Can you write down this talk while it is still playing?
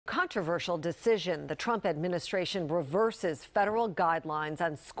Controversial decision. The Trump administration reverses federal guidelines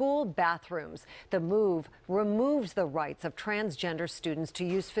on school bathrooms. The move removes the rights of transgender students to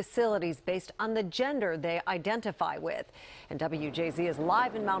use facilities based on the gender they identify with. And WJZ is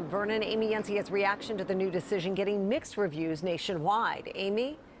live in Mount Vernon. Amy Yensi has reaction to the new decision getting mixed reviews nationwide.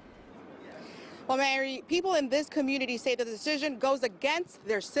 Amy? Well, Mary, people in this community say the decision goes against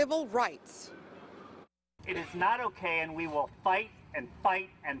their civil rights. It is not okay, and we will fight and fight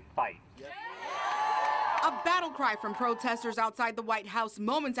and fight. A battle cry from protesters outside the White House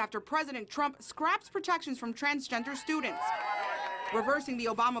moments after President Trump scraps protections from transgender students, reversing the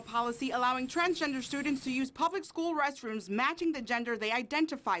Obama policy allowing transgender students to use public school restrooms matching the gender they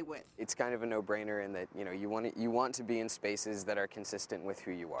identify with. It's kind of a no-brainer in that, you want to be in spaces that are consistent with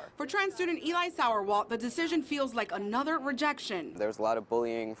who you are. For trans student Eli Sauerwalt, the decision feels like another rejection. There was a lot of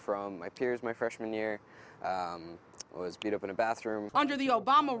bullying from my peers my freshman year. Was beat up in a bathroom. Under the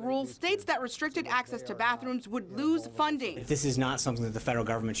Obama rule, states that restricted access to bathrooms would lose funding. This is not something that the federal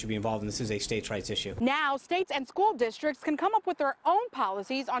government should be involved in. This is a states' rights issue. Now, states and school districts can come up with their own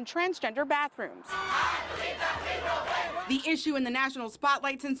policies on transgender bathrooms. The issue in the national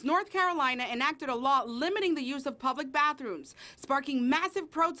spotlight since North Carolina enacted a law limiting the use of public bathrooms, sparking massive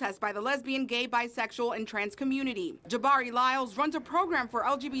protests by the lesbian, gay, bisexual, and trans community. Jabari Lyles runs a program for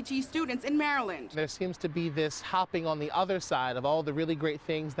LGBT students in Maryland. There seems to be this hopping on the other side of all the really great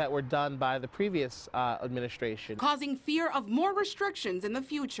things that were done by the previous administration, causing fear of more restrictions in the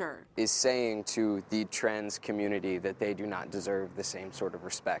future. Is saying to the trans community that they do not deserve the same sort of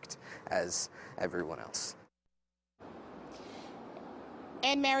respect as everyone else.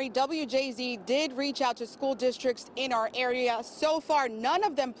 And Mary, WJZ did reach out to school districts in our area. So far, none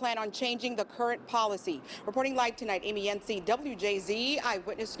of them plan on changing the current policy. Reporting live tonight, Amy Yensi, WJZ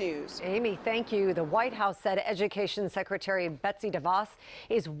Eyewitness News. Amy, thank you. The White House said Education Secretary Betsy DeVos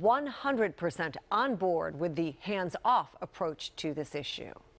is 100% on board with the hands-off approach to this issue.